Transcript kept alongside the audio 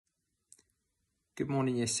Good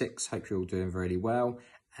morning, Year 6. Hope you're all doing really well.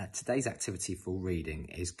 Today's activity for reading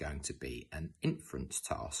is going to be an inference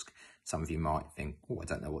task. Some of you might think, oh, I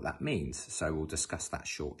don't know what that means, so we'll discuss that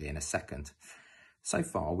shortly in a second. So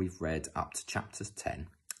far, we've read up to chapter 10.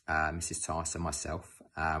 Mrs. Tice and myself,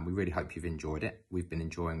 we really hope you've enjoyed it. We've been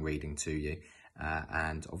enjoying reading to you.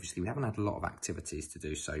 And obviously we haven't had a lot of activities to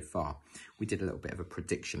do so far. We did a little bit of a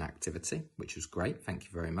prediction activity, which was great. Thank you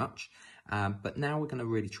very much. But now we're going to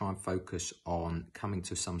really try and focus on coming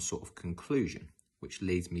to some sort of conclusion, which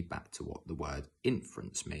leads me back to what the word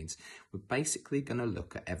inference means. We're basically going to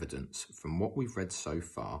look at evidence from what we've read so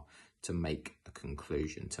far to make a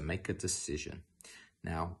conclusion, to make a decision.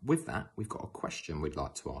 Now, with that, we've got a question we'd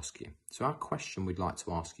like to ask you. So our question we'd like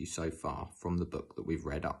to ask you so far from the book that we've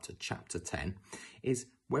read up to chapter 10 is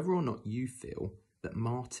whether or not you feel that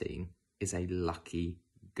Martine is a lucky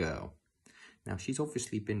girl. Now, she's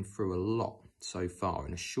obviously been through a lot so far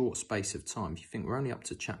in a short space of time. If you think we're only up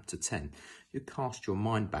to chapter 10, you cast your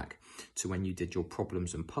mind back to when you did your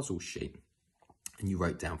problems and puzzles sheet and you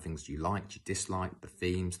wrote down things you liked, you disliked, the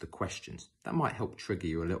themes, the questions. That might help trigger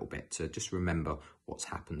you a little bit to just remember what's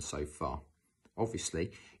happened so far.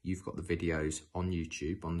 Obviously, you've got the videos on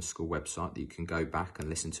YouTube, on the school website that you can go back and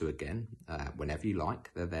listen to again whenever you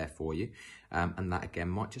like. They're there for you. And that, again,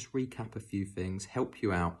 might just recap a few things, help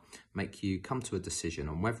you out, make you come to a decision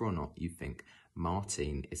on whether or not you think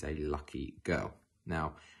Martine is a lucky girl.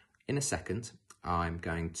 Now, in a second, I'm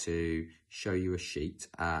going to show you a sheet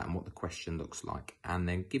and what the question looks like, and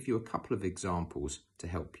then give you a couple of examples to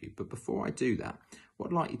help you. But before I do that, what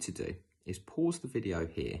I'd like you to do is pause the video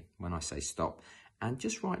here when I say stop and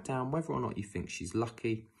just write down whether or not you think she's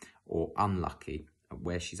lucky or unlucky at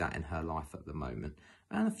where she's at in her life at the moment,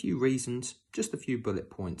 and a few reasons, just a few bullet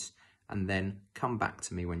points, and then come back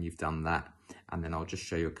to me when you've done that, and then I'll just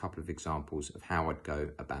show you a couple of examples of how I'd go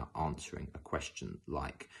about answering a question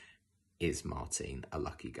like, is Martine a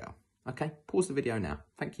lucky girl? Okay, pause the video now.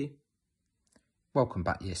 Thank you. Welcome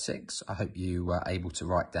back, Year 6. I hope you were able to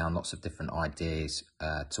write down lots of different ideas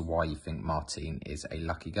to why you think Martine is a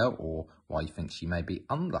lucky girl or why you think she may be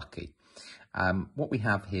unlucky. What we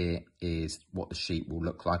have here is what the sheet will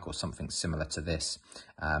look like, or something similar to this.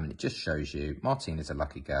 It just shows you Martine is a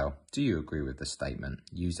lucky girl. Do you agree with the statement?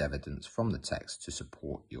 Use evidence from the text to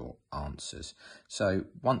support your answers. So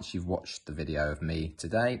once you've watched the video of me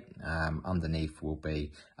today, underneath will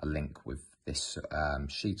be a link with this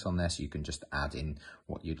sheet on there, so you can just add in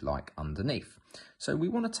what you'd like underneath. So we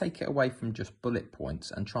want to take it away from just bullet points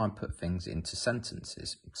and try and put things into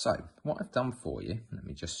sentences. So what I've done for you, let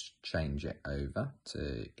me just change it over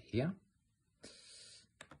to here.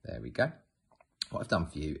 There we go. What I've done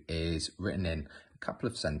for you is written in a couple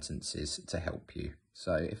of sentences to help you.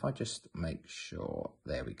 So if I just make sure,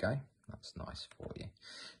 there we go. That's nice for you.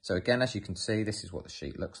 So again, as you can see, this is what the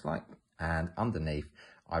sheet looks like. And underneath,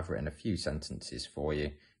 I've written a few sentences for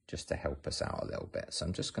you just to help us out a little bit. So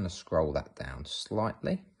I'm just going to scroll that down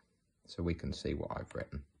slightly so we can see what I've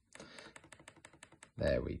written.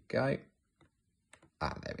 There we go.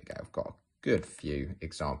 There we go. I've got a good few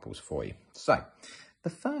examples for you. So the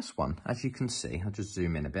first one, as you can see, I'll just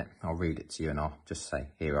zoom in a bit. I'll read it to you and I'll just say,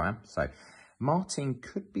 here I am. So Martine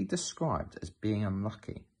could be described as being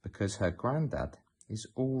unlucky because her granddad is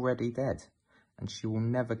already dead and she will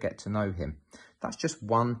never get to know him. That's just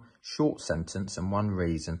one short sentence and one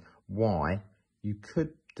reason why you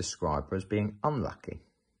could describe her as being unlucky.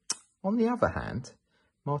 On the other hand,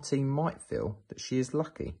 Martine might feel that she is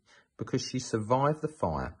lucky because she survived the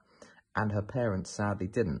fire and her parents sadly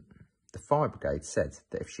didn't. The fire brigade said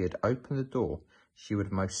that if she had opened the door, she would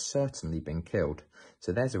have most certainly been killed.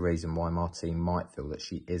 So there's a reason why Martine might feel that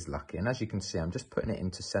she is lucky. And as you can see, I'm just putting it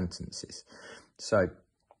into sentences. So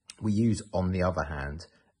we use on the other hand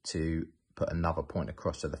to put another point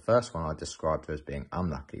across. So the first one I described her as being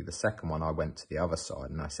unlucky. The second one I went to the other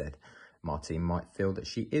side and I said Martine might feel that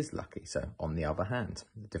she is lucky. So on the other hand,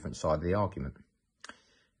 the different side of the argument.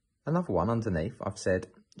 Another one underneath, I've said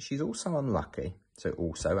she's also unlucky. So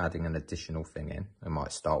also adding an additional thing in. I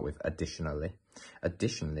might start with additionally.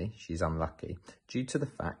 Additionally, she's unlucky due to the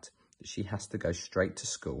fact that she has to go straight to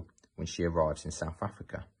school when she arrives in South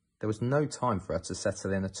Africa. There was no time for her to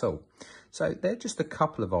settle in at all. So they're just a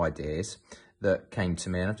couple of ideas that came to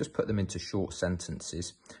me, and I've just put them into short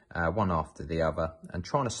sentences, one after the other, and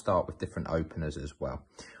trying to start with different openers as well.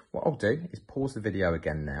 What I'll do is pause the video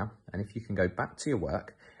again now, and if you can go back to your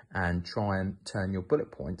work and try and turn your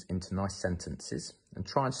bullet points into nice sentences, and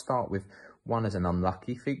try and start with one as an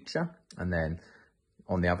unlucky feature, and then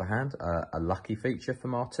on the other hand, a lucky feature for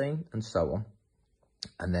Martine, and so on.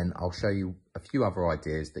 And then I'll show you a few other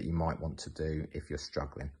ideas that you might want to do if you're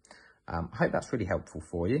struggling. I hope that's really helpful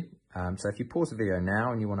for you. So if you pause the video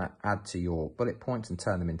now and you want to add to your bullet points and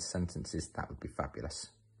turn them into sentences, that would be fabulous.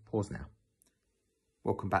 Pause now.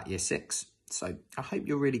 Welcome back, Year 6. So I hope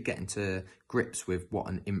you're really getting to grips with what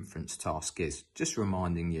an inference task is. Just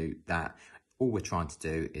reminding you that all we're trying to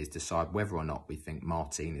do is decide whether or not we think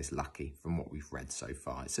Martine is lucky from what we've read so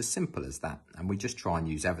far. It's as simple as that. And we just try and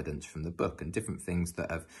use evidence from the book and different things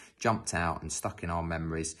that have jumped out and stuck in our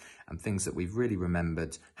memories and things that we've really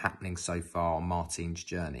remembered happening so far on Martine's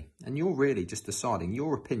journey. And you're really just deciding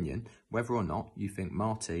your opinion whether or not you think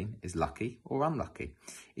Martine is lucky or unlucky.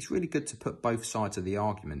 It's really good to put both sides of the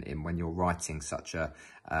argument in when you're writing such a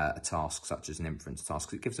task, such as an inference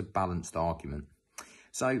task. It gives a balanced argument.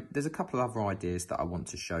 So there's a couple of other ideas that I want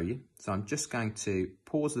to show you. So I'm just going to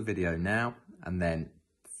pause the video now and then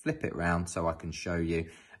flip it around so I can show you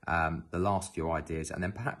the last few ideas, and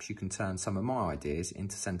then perhaps you can turn some of my ideas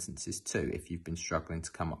into sentences too if you've been struggling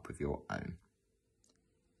to come up with your own.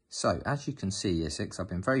 So as you can see, Year 6, I've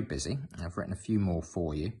been very busy. I've written a few more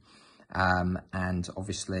for you. And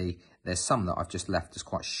obviously there's some that I've just left as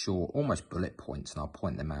quite short, almost bullet points, and I'll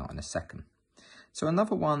point them out in a second. So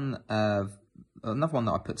another one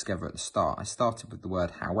that I put together at the start, I started with the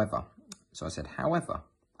word however. So I said, however,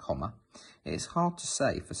 comma, it is hard to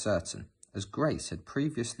say for certain, as Grace had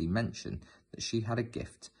previously mentioned that she had a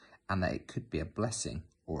gift and that it could be a blessing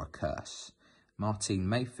or a curse. Martine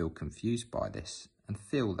may feel confused by this and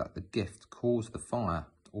feel that the gift caused the fire,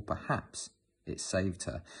 or perhaps it saved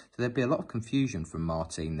her. So there'd be a lot of confusion from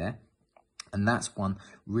Martine there. And that's one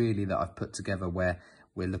really that I've put together where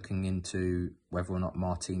we're looking into whether or not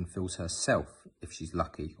Martine feels herself if she's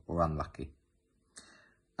lucky or unlucky.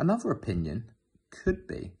 Another opinion could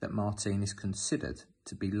be that Martine is considered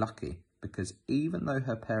to be lucky because even though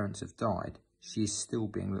her parents have died, she is still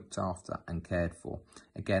being looked after and cared for.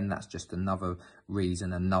 Again, that's just another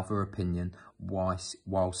reason, another opinion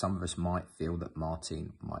while some of us might feel that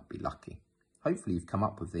Martine might be lucky. Hopefully you've come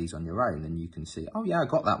up with these on your own and you can see, oh yeah, I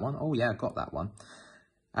got that one. Oh yeah, I got that one.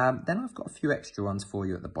 Then I've got a few extra ones for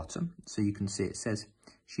you at the bottom. So you can see it says,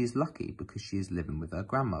 she is lucky because she is living with her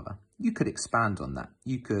grandmother. You could expand on that.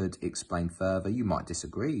 You could explain further. You might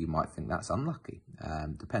disagree. You might think that's unlucky.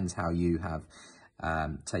 Depends how you have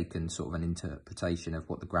taken sort of an interpretation of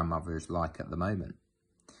what the grandmother is like at the moment.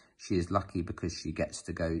 She is lucky because she gets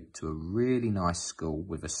to go to a really nice school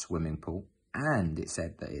with a swimming pool. And it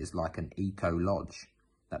said that it is like an eco lodge.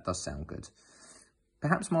 That does sound good.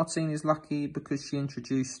 Perhaps Martine is lucky because she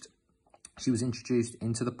was introduced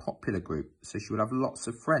into the popular group, so she would have lots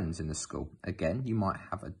of friends in the school. Again, you might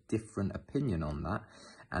have a different opinion on that,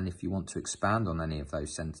 and if you want to expand on any of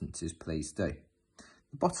those sentences, please do.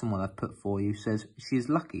 The bottom one I've put for you says, she is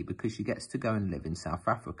lucky because she gets to go and live in South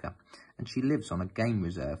Africa, and she lives on a game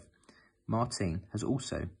reserve. Martine has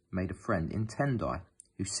also made a friend in Tendai,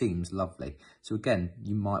 who seems lovely. So again,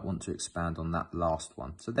 you might want to expand on that last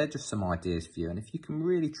one. So they're just some ideas for you. And if you can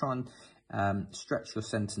really try and stretch your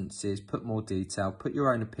sentences, put more detail, put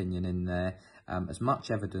your own opinion in there, as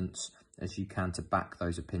much evidence as you can to back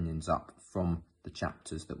those opinions up from the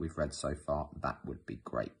chapters that we've read so far, that would be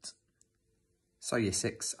great. So Year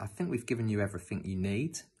 6, I think we've given you everything you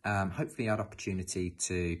need. Hopefully you had opportunity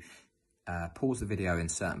to pause the video in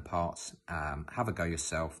certain parts, have a go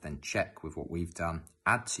yourself, then check with what we've done,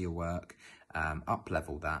 add to your work,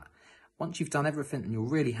 up-level that. Once you've done everything and you're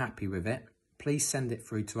really happy with it, please send it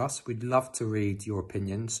through to us. We'd love to read your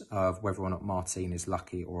opinions of whether or not Martine is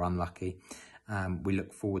lucky or unlucky. We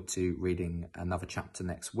look forward to reading another chapter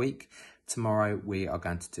next week. Tomorrow we are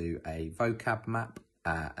going to do a vocab map.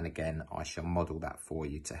 And again, I shall model that for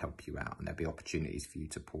you to help you out, and there'll be opportunities for you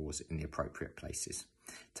to pause in the appropriate places.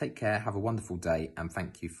 Take care, have a wonderful day, and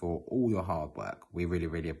thank you for all your hard work. We really,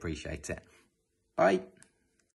 really appreciate it. Bye.